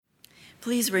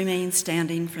Please remain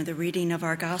standing for the reading of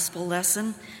our gospel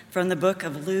lesson from the book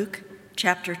of Luke,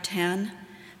 chapter 10,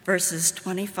 verses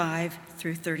 25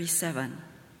 through 37.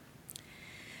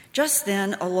 Just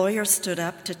then, a lawyer stood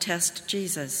up to test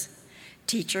Jesus.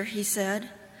 "Teacher," he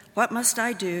said, "what must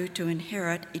I do to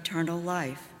inherit eternal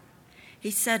life?"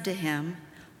 He said to him,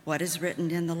 "What is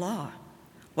written in the law?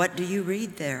 What do you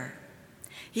read there?"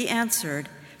 He answered,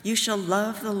 "You shall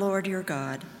love the Lord your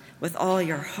God with all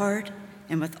your heart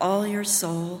and with all your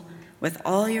soul, with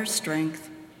all your strength,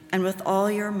 and with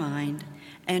all your mind,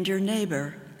 and your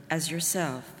neighbor as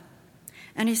yourself."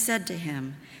 And he said to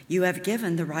him, "You have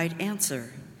given the right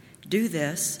answer. Do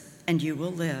this, and you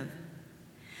will live."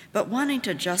 But wanting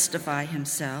to justify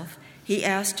himself, he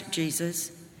asked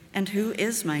Jesus, "And who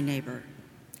is my neighbor?"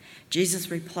 Jesus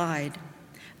replied,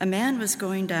 "A man was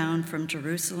going down from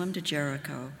Jerusalem to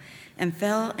Jericho and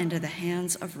fell into the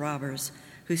hands of robbers,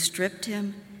 who stripped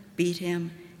him, beat him,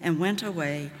 and went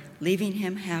away, leaving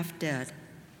him half dead.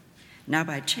 Now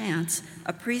by chance,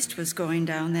 a priest was going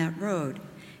down that road,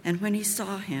 and when he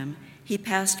saw him, he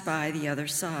passed by the other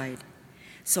side.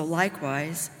 So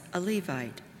likewise, a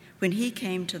Levite, when he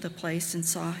came to the place and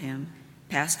saw him,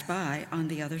 passed by on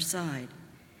the other side.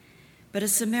 But a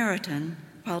Samaritan,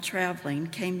 while traveling,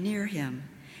 came near him,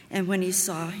 and when he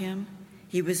saw him,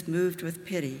 he was moved with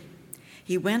pity.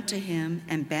 He went to him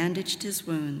and bandaged his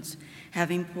wounds,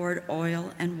 having poured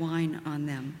oil and wine on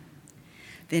them.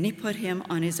 Then he put him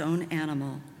on his own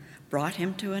animal, brought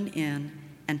him to an inn,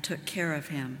 and took care of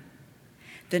him.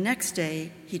 The next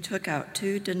day he took out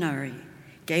 2 denarii,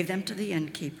 gave them to the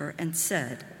innkeeper, and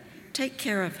said, 'Take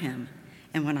care of him,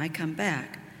 and when I come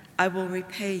back, I will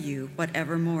repay you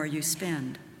whatever more you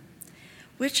spend.'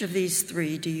 Which of these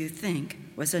 3 do you think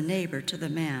was a neighbor to the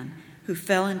man who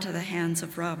fell into the hands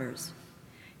of robbers?"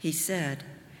 He said,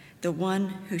 "The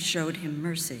one who showed him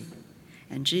mercy."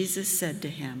 And Jesus said to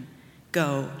him,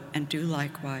 "Go and do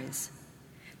likewise."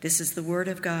 This is the word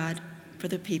of God for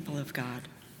the people of God.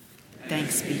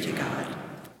 Thanks be to God.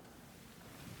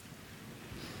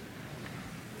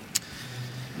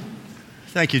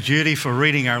 Thank you, Judy, for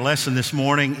reading our lesson this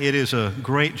morning. It is a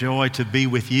great joy to be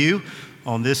with you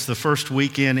on this, the first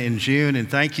weekend in June, and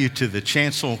thank you to the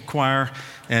Chancel Choir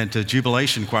and to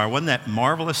Jubilation Choir. Wasn't that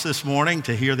marvelous this morning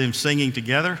to hear them singing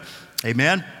together?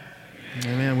 Amen?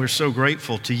 Amen. We're so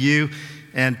grateful to you.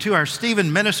 And to our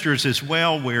Stephen ministers as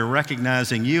well, we're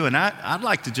recognizing you. And I'd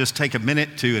like to just take a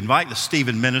minute to invite the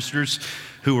Stephen ministers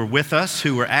who are with us,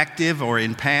 who are active or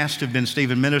in past have been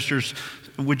Stephen ministers.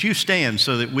 Would you stand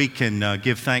so that we can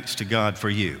give thanks to God for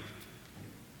you?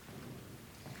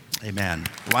 Amen.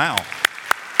 Wow.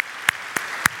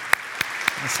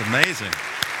 That's amazing.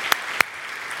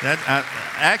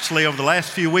 Actually, over the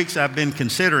last few weeks, I've been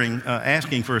considering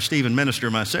asking for a Stephen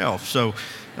minister myself. So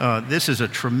this is a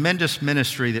tremendous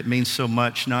ministry that means so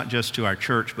much, not just to our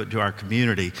church, but to our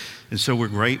community. And so we're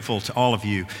grateful to all of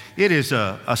you. It is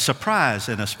a surprise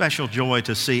and a special joy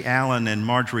to see Alan and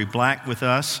Marjorie Black with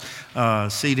us,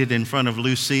 seated in front of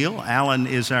Lucille. Alan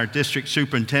is our district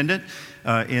superintendent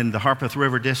in the Harpeth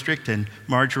River District, and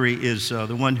Marjorie is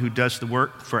the one who does the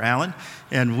work for Alan.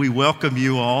 And we welcome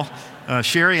you all.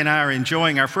 Sherry and I are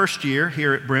enjoying our first year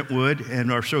here at Brentwood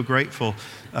and are so grateful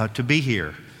to be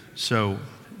here. So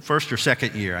first or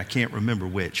second year, I can't remember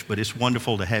which, but it's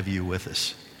wonderful to have you with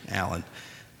us, Alan.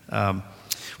 Well,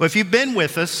 if you've been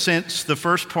with us since the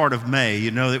first part of May,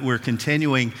 you know that we're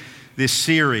continuing this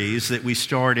series that we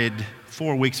started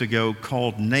 4 weeks ago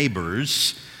called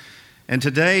Neighbors. And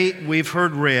today we've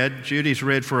Judy's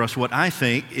read for us what I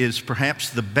think is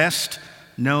perhaps the best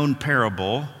known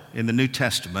parable in the New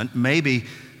Testament, maybe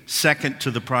second to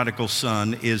the prodigal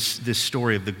son, is this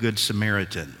story of the Good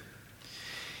Samaritan.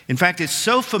 In fact, it's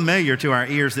so familiar to our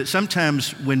ears that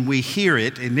sometimes when we hear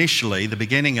it initially, the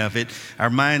beginning of it, our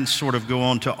minds sort of go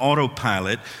on to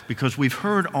autopilot because we've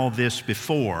heard all this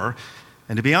before.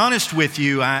 And to be honest with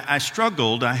you, I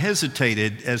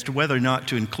hesitated as to whether or not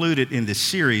to include it in this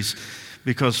series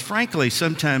because frankly,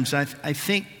 sometimes I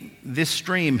think this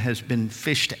stream has been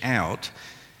fished out.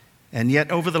 And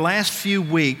yet, over the last few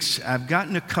weeks, I've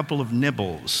gotten a couple of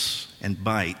nibbles and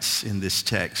bites in this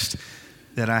text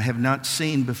that I have not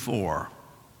seen before.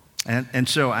 And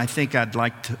so I think I'd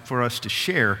like for us to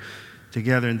share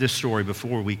together in this story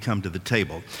before we come to the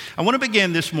table. I want to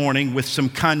begin this morning with some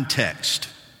context,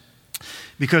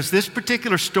 because this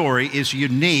particular story is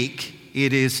unique.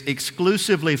 It is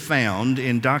exclusively found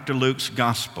in Dr. Luke's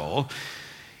gospel.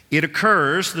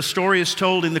 The story is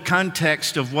told in the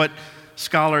context of what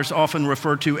scholars often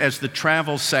refer to as the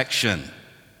travel section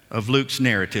of Luke's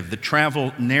narrative, the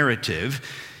travel narrative.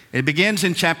 It begins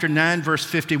in chapter 9, verse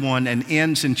 51, and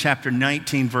ends in chapter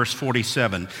 19, verse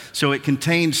 47. So it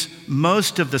contains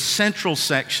most of the central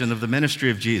section of the ministry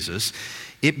of Jesus.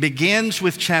 It begins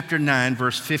with chapter 9,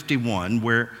 verse 51,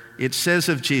 where it says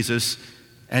of Jesus,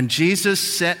 "And Jesus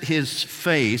set his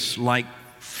face like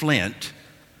flint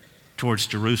towards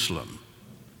Jerusalem."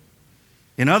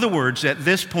 In other words, at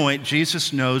this point,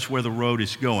 Jesus knows where the road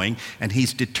is going, and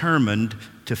he's determined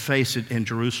to face it in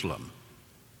Jerusalem.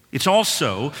 It's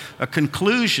also a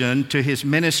conclusion to his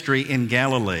ministry in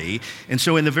Galilee. And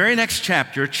so in the very next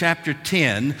chapter, chapter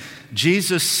 10,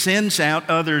 Jesus sends out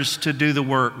others to do the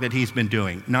work that he's been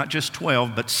doing. Not just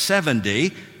 12, but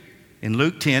 70. In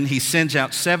Luke 10, he sends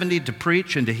out 70 to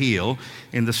preach and to heal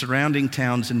in the surrounding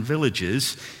towns and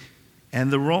villages.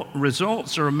 And the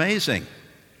results are amazing.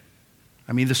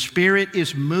 I mean, the Spirit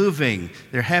is moving.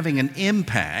 They're having an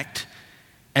impact.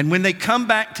 And when they come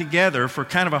back together for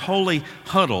kind of a holy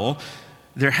huddle,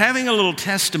 they're having a little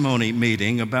testimony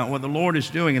meeting about what the Lord is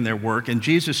doing in their work, and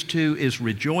Jesus too is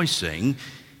rejoicing.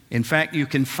 In fact, you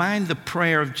can find the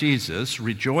prayer of Jesus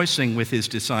rejoicing with his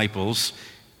disciples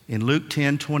in Luke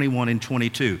 10, 21 and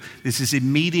 22. This is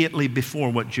immediately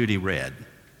before what Judy read.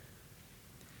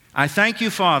 "I thank you,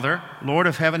 Father, Lord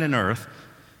of heaven and earth,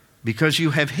 because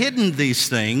you have hidden these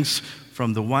things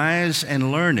from the wise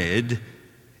and learned,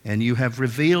 and you have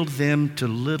revealed them to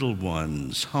little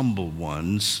ones, humble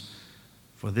ones,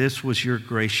 for this was your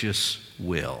gracious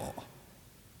will."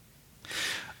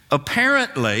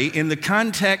 Apparently, in the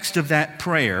context of that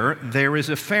prayer, there is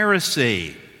a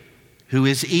Pharisee who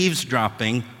is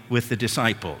eavesdropping with the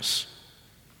disciples.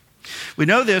 We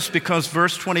know this because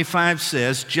verse 25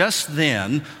 says, "Just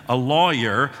then a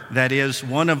lawyer, that is,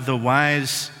 one of the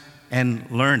wise and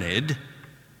learned,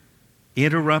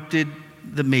 interrupted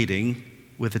the meeting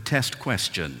with a test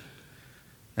question."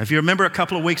 Now, if you remember a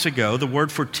couple of weeks ago, the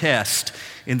word for test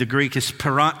in the Greek is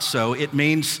peirazo. It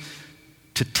means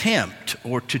to tempt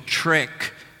or to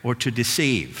trick or to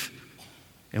deceive.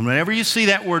 And whenever you see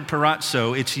that word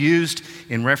peirazo, it's used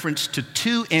in reference to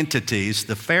two entities,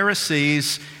 the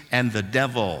Pharisees and the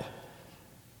devil.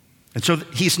 And so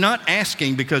he's not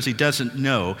asking because he doesn't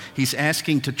know. He's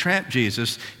asking to trap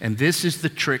Jesus, and this is the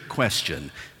trick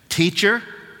question. "Teacher,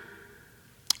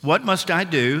 what must I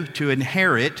do to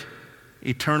inherit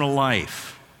eternal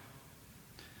life?"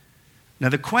 Now,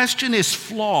 the question is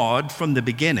flawed from the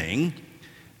beginning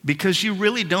because you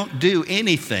really don't do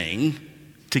anything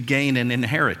to gain an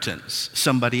inheritance.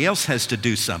 Somebody else has to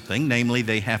do something, namely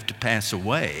they have to pass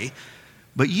away,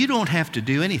 but you don't have to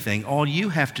do anything. All you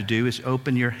have to do is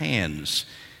open your hands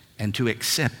and to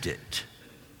accept it.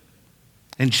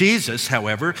 And Jesus,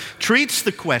 however, treats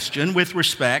the question with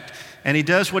respect, and he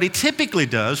does what he typically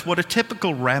does, what a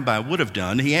typical rabbi would have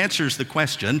done. He answers the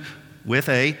question with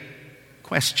a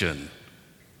question.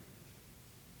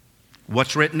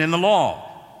 What's written in the law?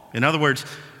 In other words,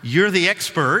 you're the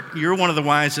expert, you're one of the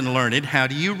wise and learned. How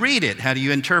do you read it? How do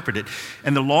you interpret it?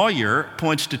 And the lawyer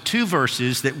points to two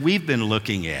verses that we've been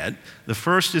looking at. The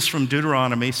first is from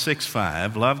Deuteronomy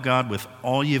 6:5, love God with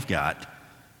all you've got.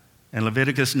 And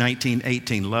Leviticus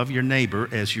 19:18, love your neighbor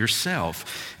as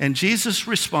yourself. And Jesus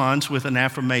responds with an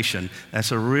affirmation.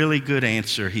 That's a really good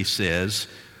answer, he says.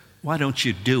 Why don't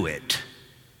you do it,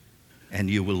 and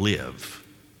you will live?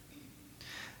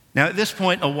 Now, at this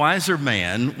point, a wiser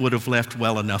man would have left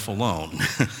well enough alone,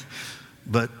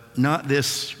 but not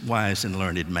this wise and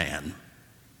learned man.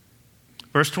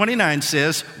 Verse 29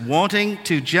 says, wanting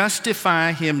to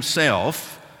justify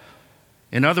himself,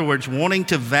 in other words, wanting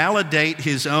to validate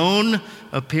his own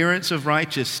appearance of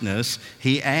righteousness,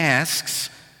 he asks,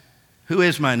 who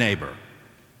is my neighbor?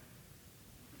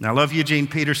 Now, I love Eugene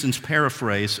Peterson's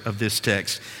paraphrase of this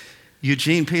text.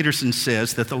 Eugene Peterson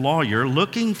says that the lawyer,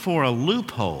 looking for a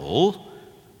loophole,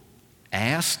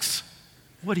 asks,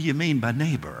 what do you mean by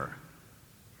neighbor?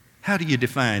 How do you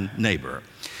define neighbor?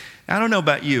 I don't know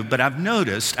about you, but I've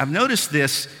noticed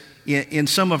this in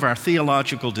some of our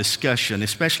theological discussion,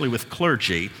 especially with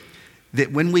clergy,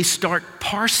 that when we start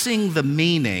parsing the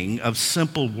meaning of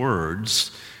simple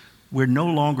words, we're no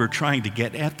longer trying to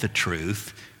get at the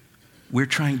truth, we're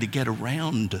trying to get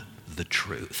around the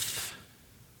truth.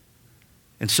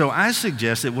 And so I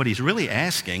suggest that what he's really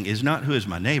asking is not who is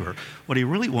my neighbor. What he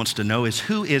really wants to know is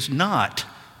who is not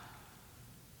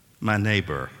my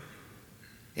neighbor.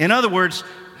 In other words,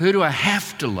 who do I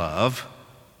have to love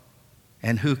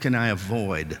and who can I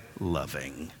avoid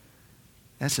loving?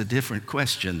 That's a different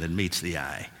question than meets the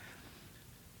eye.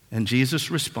 And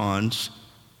Jesus responds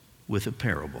with a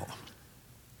parable.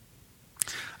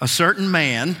 A certain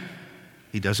man,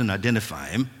 he doesn't identify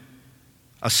him,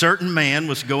 a certain man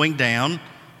was going down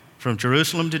from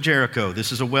Jerusalem to Jericho.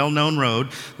 This is a well-known road.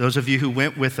 Those of you who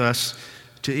went with us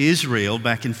to Israel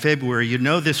back in February, you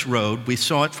know this road. We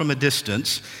saw it from a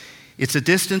distance. It's a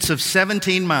distance of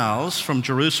 17 miles from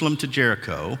Jerusalem to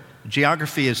Jericho.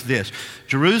 Geography is this.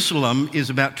 Jerusalem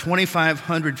is about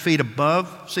 2,500 feet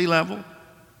above sea level,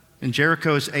 and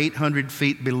Jericho is 800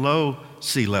 feet below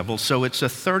sea level, so it's a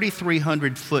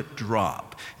 3,300-foot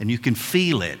drop, and you can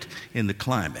feel it in the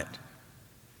climate.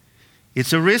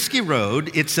 It's a risky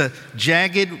road. It's a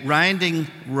jagged, winding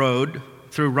road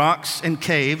through rocks and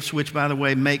caves, which, by the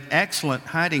way, make excellent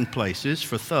hiding places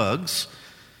for thugs.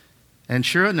 And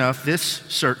sure enough, this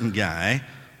certain guy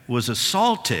was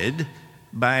assaulted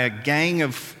by a gang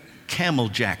of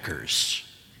cameljackers.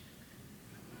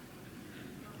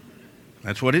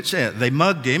 That's what it said. They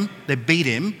mugged him, they beat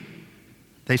him,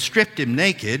 they stripped him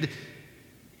naked,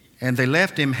 and they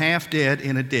left him half dead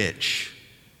in a ditch.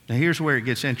 Now here's where it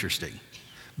gets interesting.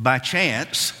 By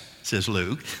chance, says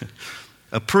Luke,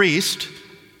 a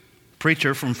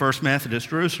preacher from First Methodist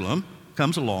Jerusalem,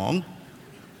 comes along,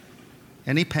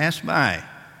 and he passed by.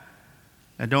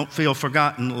 Now don't feel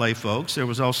forgotten, lay folks. There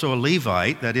was also a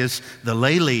Levite, that is the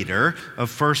lay leader of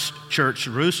First Church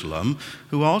Jerusalem,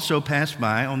 who also passed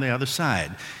by on the other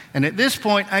side. And at this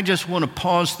point, I just want to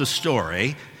pause the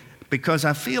story because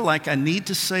I feel like I need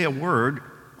to say a word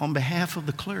on behalf of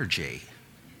the clergy.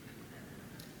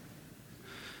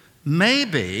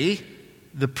 Maybe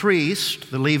the priest,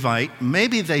 the Levite,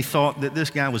 maybe they thought that this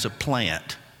guy was a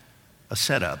plant, a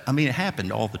setup. I mean, it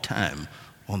happened all the time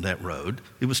on that road.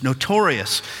 It was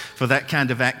notorious for that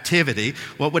kind of activity.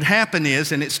 What would happen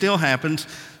is, and it still happens,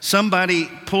 somebody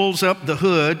pulls up the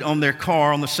hood on their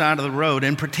car on the side of the road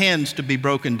and pretends to be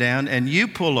broken down, and you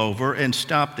pull over and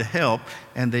stop to help,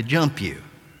 and they jump you.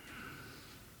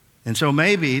 And so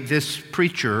maybe this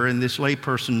preacher and this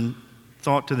layperson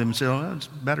thought to themselves, oh, it's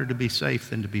better to be safe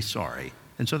than to be sorry.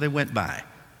 And so they went by.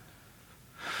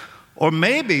 Or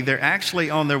maybe they're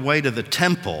actually on their way to the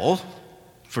temple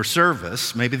for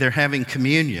service. Maybe they're having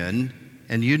communion,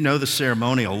 and you know the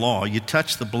ceremonial law. You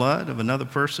touch the blood of another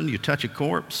person, you touch a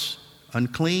corpse,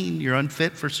 unclean, you're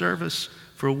unfit for service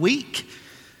for a week.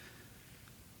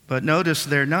 But notice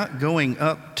they're not going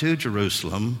up to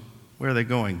Jerusalem. Where are they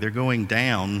going? They're going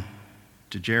down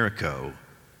to Jericho.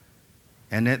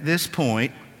 And at this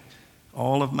point,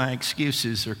 all of my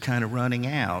excuses are kind of running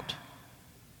out.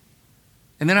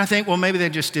 And then I think, well, maybe they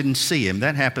just didn't see him.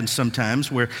 That happens sometimes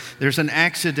where there's an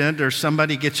accident or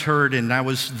somebody gets hurt and I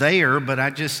was there, but I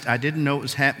didn't know it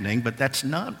was happening. But that's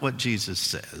not what Jesus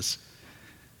says.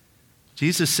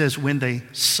 Jesus says when they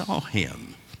saw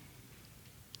him.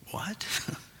 What?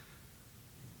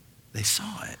 They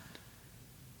saw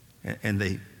it. And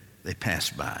they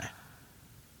passed by.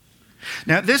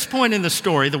 Now, at this point in the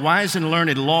story, the wise and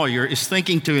learned lawyer is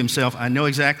thinking to himself, I know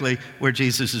exactly where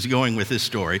Jesus is going with this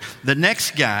story. The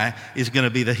next guy is going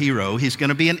to be the hero. He's going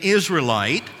to be an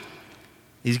Israelite.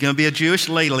 He's going to be a Jewish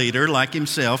lay leader like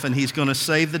himself, and he's going to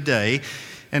save the day.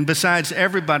 And besides,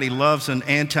 everybody loves an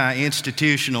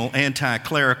anti-institutional,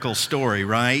 anti-clerical story,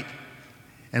 right?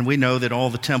 And we know that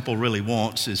all the temple really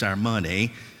wants is our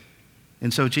money.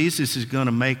 And so Jesus is going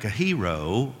to make a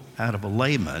hero out of a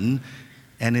layman,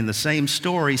 and in the same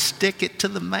story, stick it to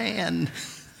the man,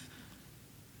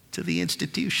 to the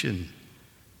institution.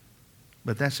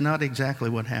 But that's not exactly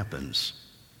what happens.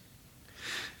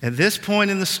 At this point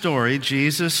in the story,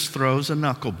 Jesus throws a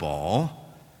knuckleball,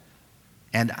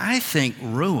 and I think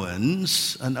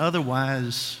ruins an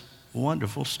otherwise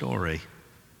wonderful story.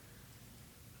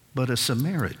 But a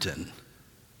Samaritan,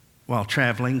 while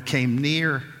traveling, came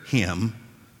near him,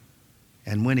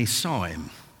 and when he saw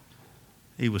him,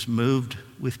 he was moved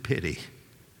with pity,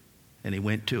 and he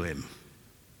went to him.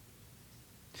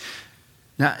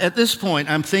 Now, at this point,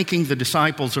 I'm thinking the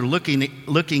disciples are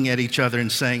looking at each other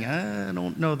and saying, I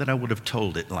don't know that I would have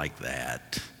told it like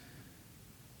that.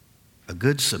 A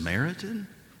good Samaritan?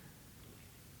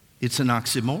 It's an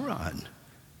oxymoron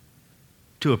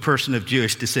to a person of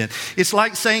Jewish descent. It's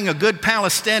like saying a good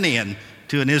Palestinian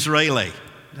to an Israeli.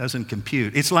 Doesn't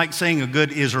compute. It's like saying a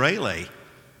good Israeli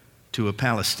to a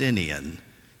Palestinian.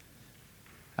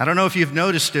 I don't know if you've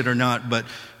noticed it or not, but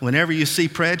whenever you see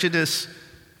prejudice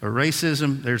or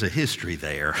racism, there's a history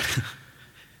there.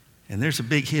 And there's a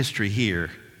big history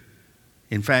here.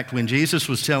 In fact, when Jesus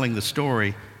was telling the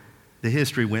story, the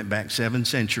history went back 7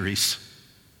 centuries.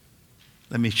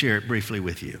 Let me share it briefly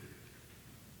with you.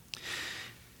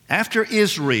 After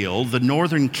Israel, the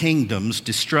northern kingdom's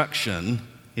destruction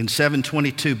in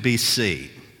 722 BC,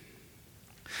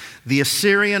 the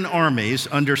Assyrian armies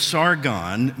under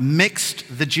Sargon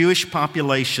mixed the Jewish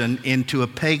population into a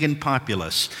pagan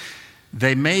populace.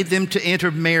 They made them to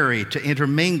intermarry, to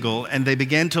intermingle, and they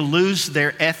began to lose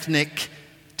their ethnic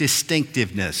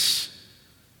distinctiveness.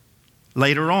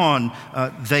 Later on,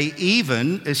 they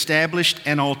even established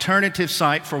an alternative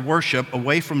site for worship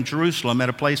away from Jerusalem at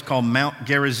a place called Mount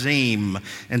Gerizim.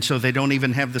 And so they don't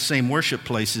even have the same worship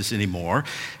places anymore.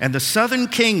 And the southern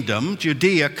kingdom,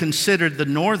 Judea, considered the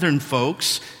northern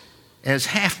folks as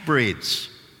half-breeds,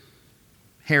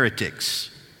 heretics.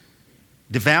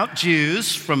 Devout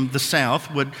Jews from the south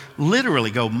would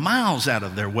literally go miles out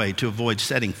of their way to avoid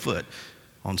setting foot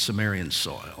on Samaritan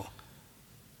soil.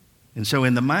 And so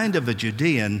in the mind of a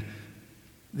Judean,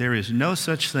 there is no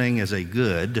such thing as a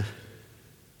good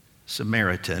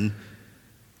Samaritan.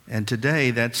 And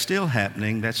today that's still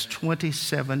happening. That's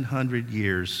 2,700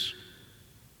 years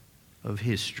of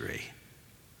history.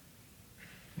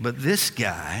 But this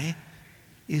guy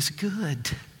is good.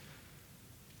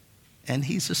 And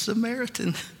he's a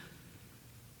Samaritan.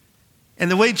 And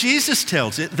the way Jesus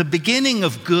tells it, the beginning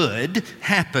of good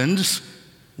happens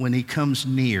when he comes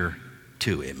near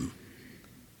to him.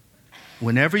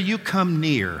 Whenever you come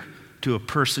near to a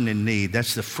person in need,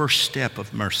 that's the first step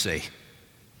of mercy.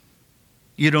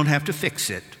 You don't have to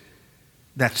fix it.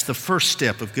 That's the first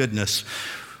step of goodness.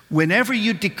 Whenever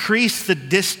you decrease the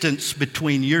distance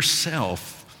between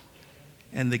yourself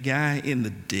and the guy in the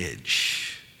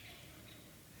ditch,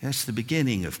 that's the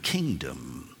beginning of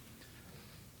kingdom.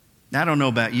 Now, I don't know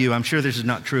about you. I'm sure this is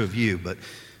not true of you, but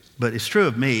it's true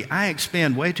of me. I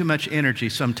expend way too much energy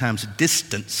sometimes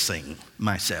distancing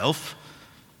myself,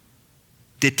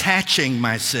 detaching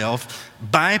myself,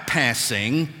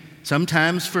 bypassing,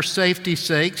 sometimes for safety's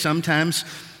sake, sometimes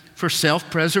for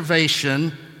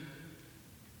self-preservation.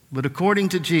 But according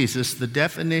to Jesus, the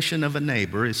definition of a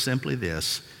neighbor is simply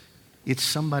this: it's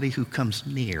somebody who comes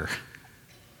near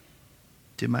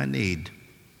to my need.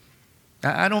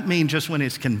 I don't mean just when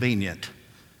it's convenient.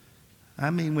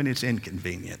 I mean when it's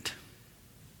inconvenient.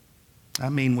 I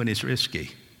mean when it's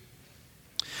risky.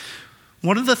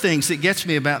 One of the things that gets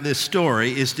me about this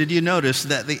story is, did you notice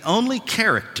that the only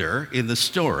character in the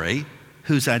story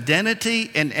whose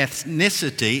identity and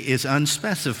ethnicity is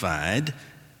unspecified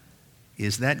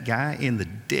is that guy in the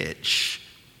ditch?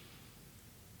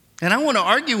 And I want to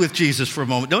argue with Jesus for a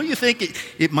moment. Don't you think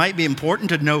it might be important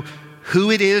to know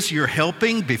who it is you're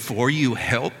helping before you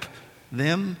help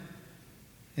them?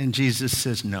 And Jesus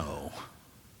says, no,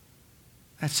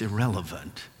 that's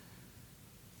irrelevant.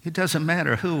 It doesn't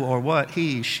matter who or what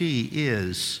he, she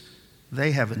is.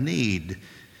 They have a need.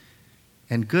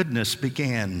 And goodness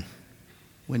began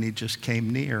when he just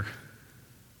came near.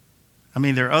 I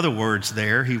mean, there are other words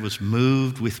there. He was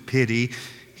moved with pity.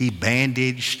 He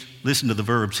bandaged. Listen to the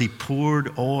verbs. He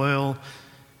poured oil.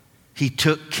 He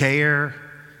took care.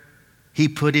 He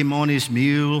put him on his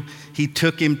mule. He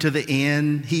took him to the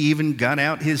inn. He even got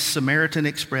out his Samaritan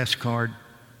Express card.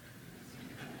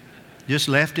 Just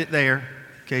left it there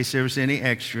in case there was any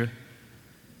extra.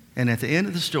 And at the end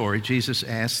of the story, Jesus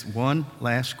asked one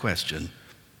last question.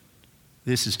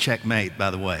 This is checkmate,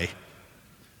 by the way.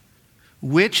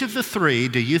 Which of the three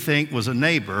do you think was a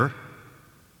neighbor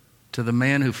to the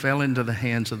man who fell into the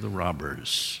hands of the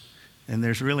robbers? And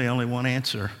there's really only one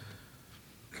answer.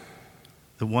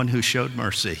 The one who showed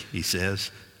mercy, he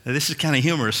says. Now, this is kind of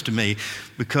humorous to me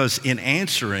because in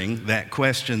answering that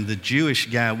question, the Jewish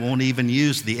guy won't even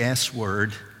use the S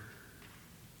word.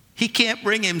 He can't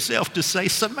bring himself to say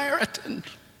Samaritan.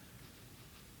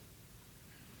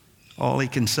 All he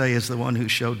can say is the one who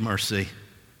showed mercy.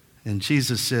 And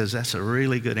Jesus says that's a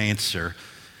really good answer,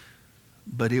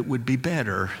 but it would be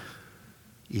better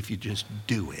if you just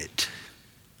do it.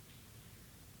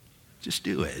 Just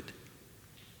do it.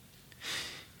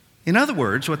 In other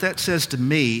words, what that says to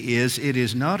me is it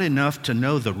is not enough to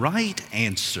know the right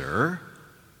answer.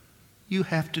 You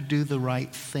have to do the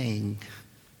right thing.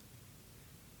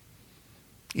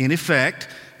 In effect,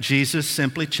 Jesus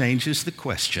simply changes the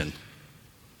question.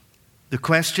 The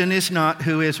question is not,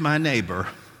 who is my neighbor?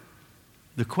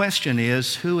 The question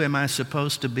is, who am I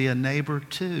supposed to be a neighbor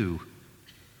to?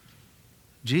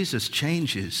 Jesus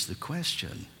changes the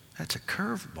question. That's a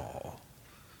curveball.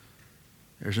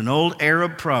 There's an old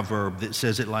Arab proverb that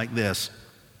says it like this: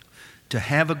 to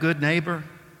have a good neighbor,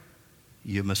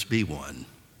 you must be one.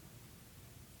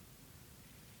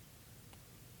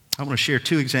 I want to share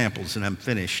two examples and I'm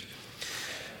finished.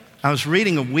 I was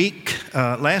reading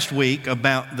last week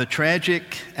about the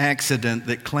tragic accident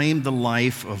that claimed the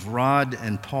life of Rod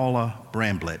and Paula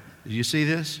Bramblett. Did you see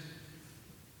this?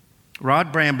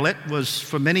 Rod Bramblett was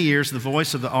for many years the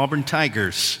voice of the Auburn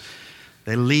Tigers.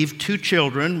 They leave two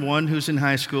children, one who's in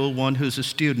high school, one who's a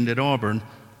student at Auburn.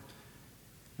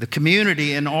 The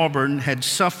community in Auburn had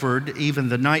suffered, even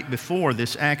the night before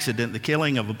this accident, the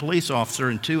killing of a police officer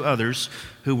and 2 others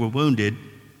who were wounded.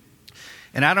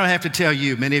 And I don't have to tell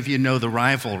you, many of you know the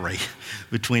rivalry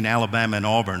between Alabama and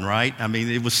Auburn, right? I mean,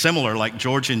 it was similar like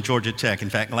Georgia and Georgia Tech. In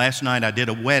fact, last night I did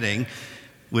a wedding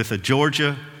with a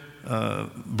Georgia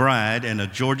bride and a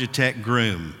Georgia Tech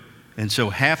groom. And so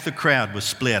half the crowd was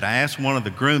split. I asked one of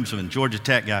the groomsmen, Georgia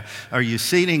Tech guy, are you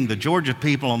seating the Georgia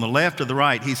people on the left or the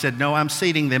right? He said, no, I'm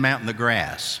seating them out in the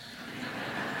grass.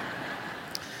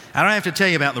 I don't have to tell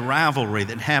you about the rivalry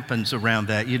that happens around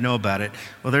that. You know about it.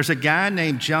 Well, there's a guy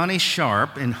named Johnny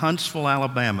Sharp in Huntsville,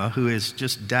 Alabama, who has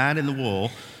just dyed in the wool,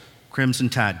 Crimson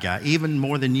Tide guy, even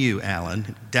more than you,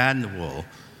 Alan, dyed in the wool.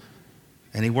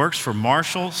 And he works for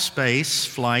Marshall Space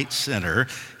Flight Center.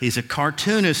 He's a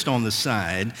cartoonist on the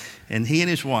side, and he and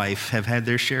his wife have had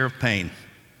their share of pain.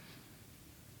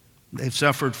 They've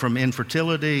suffered from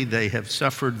infertility. They have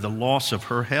suffered the loss of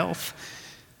her health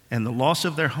and the loss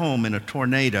of their home in a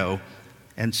tornado.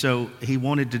 And so he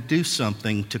wanted to do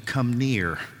something to come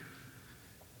near.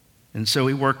 And so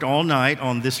he worked all night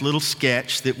on this little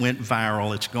sketch that went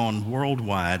viral. It's gone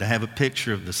worldwide. I have a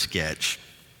picture of the sketch.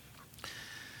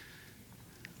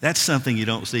 That's something you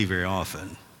don't see very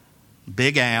often.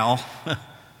 Big Al,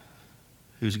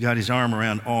 who's got his arm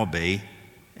around Aubie,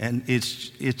 and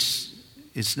it's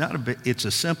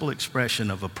a simple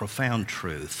expression of a profound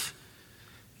truth.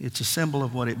 It's a symbol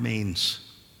of what it means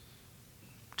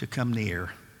to come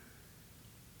near,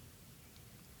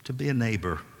 to be a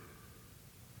neighbor.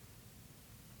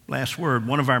 Last word,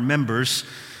 one of our members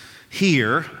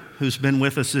here, who's been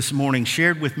with us this morning,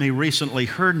 shared with me recently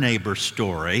her neighbor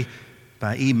story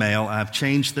by email. I've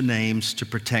changed the names to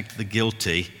protect the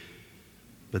guilty,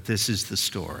 but this is the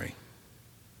story.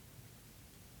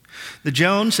 The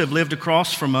Jones have lived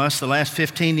across from us the last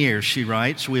 15 years, she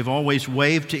writes. We've always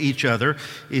waved to each other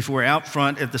if we're out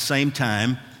front at the same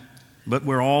time, but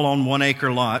we're all on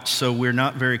 1-acre lots, so we're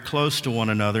not very close to one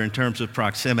another in terms of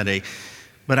proximity.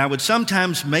 But I would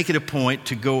sometimes make it a point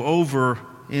to go over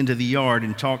into the yard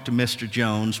and talk to Mr.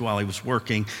 Jones while he was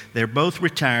working. They're both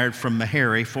retired from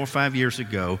Meharry 4 or 5 years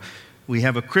ago. We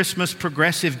have a Christmas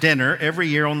progressive dinner every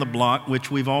year on the block, which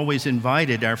we've always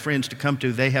invited our friends to come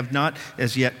to. They have not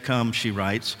as yet come, she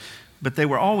writes, but they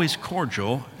were always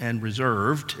cordial and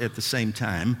reserved at the same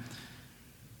time.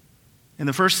 And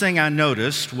the first thing I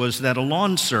noticed was that a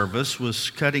lawn service was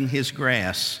cutting his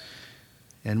grass,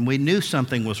 and we knew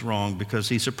something was wrong because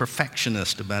he's a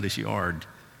perfectionist about his yard.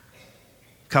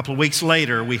 A couple of weeks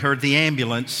later, we heard the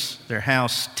ambulance, their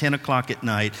house, 10 o'clock at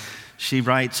night. She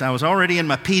writes, I was already in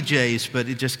my PJs, but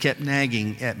it just kept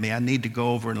nagging at me. I need to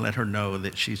go over and let her know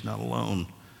that she's not alone.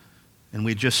 And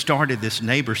we just started this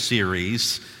neighbor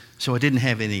series, so I didn't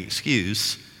have any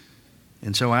excuse.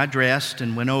 And so I dressed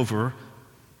and went over,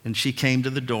 and she came to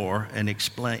the door and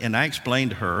I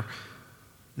explained to her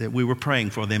that we were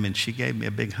praying for them, and she gave me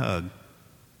a big hug.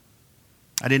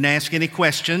 I didn't ask any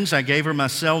questions. I gave her my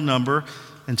cell number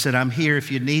and said, I'm here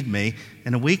if you need me.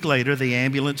 And a week later, the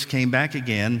ambulance came back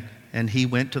again, and he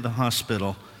went to the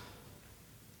hospital.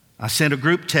 I sent a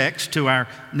group text to our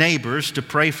neighbors to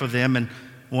pray for them, and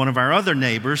one of our other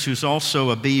neighbors, who's also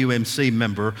a BUMC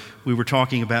member, we were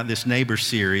talking about this neighbor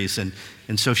series, and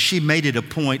so she made it a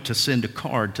point to send a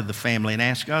card to the family and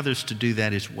ask others to do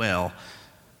that as well.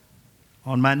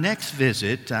 On my next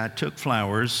visit, I took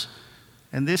flowers,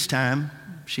 and this time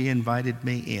she invited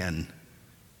me in,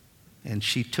 and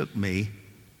she took me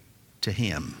to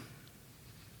him.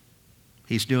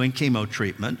 He's doing chemo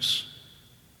treatments,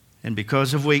 and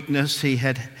because of weakness, he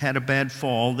had had a bad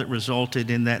fall that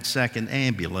resulted in that second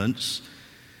ambulance.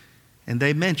 And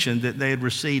they mentioned that they had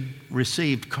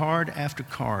received card after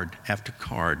card after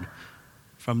card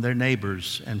from their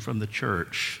neighbors and from the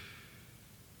church.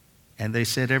 And they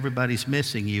said, everybody's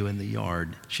missing you in the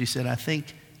yard. She said, I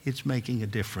think it's making a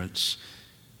difference.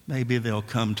 Maybe they'll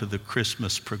come to the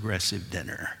Christmas progressive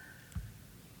dinner.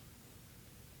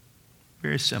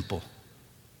 Very simple.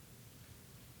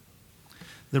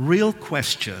 The real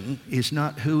question is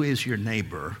not who is your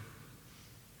neighbor.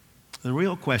 The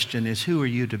real question is who are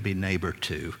you to be neighbor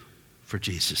to for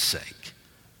Jesus' sake?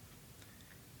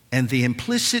 And the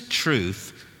implicit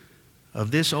truth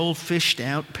of this old fished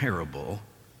out parable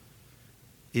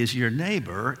is your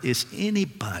neighbor is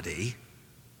anybody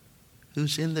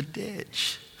who's in the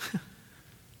ditch.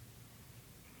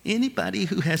 Anybody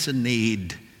who has a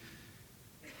need.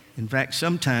 In fact,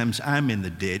 sometimes I'm in the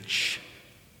ditch.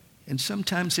 And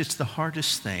sometimes it's the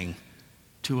hardest thing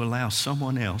to allow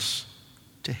someone else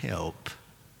to help.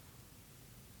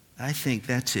 I think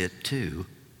that's it too.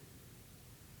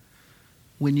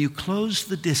 When you close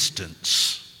the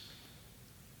distance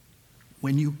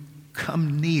when you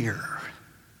come near,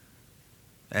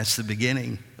 that's the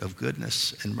beginning of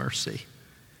goodness and mercy.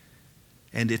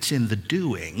 And it's in the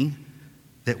doing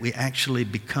that we actually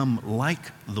become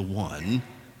like the one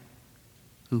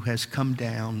who has come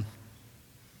down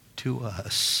to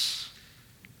us.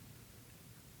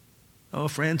 Oh,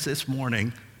 friends, this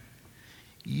morning,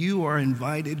 you are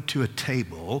invited to a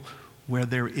table where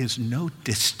there is no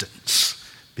distance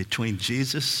between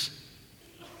Jesus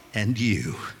and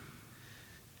you.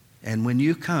 And when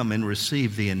you come and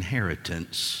receive the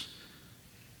inheritance,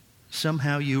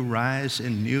 somehow you rise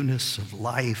in newness of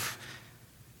life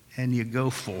and you go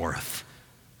forth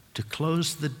to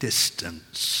close the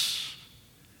distance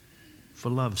for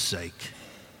love's sake.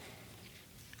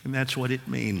 And that's what it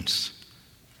means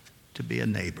to be a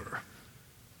neighbor.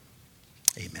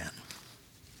 Amen.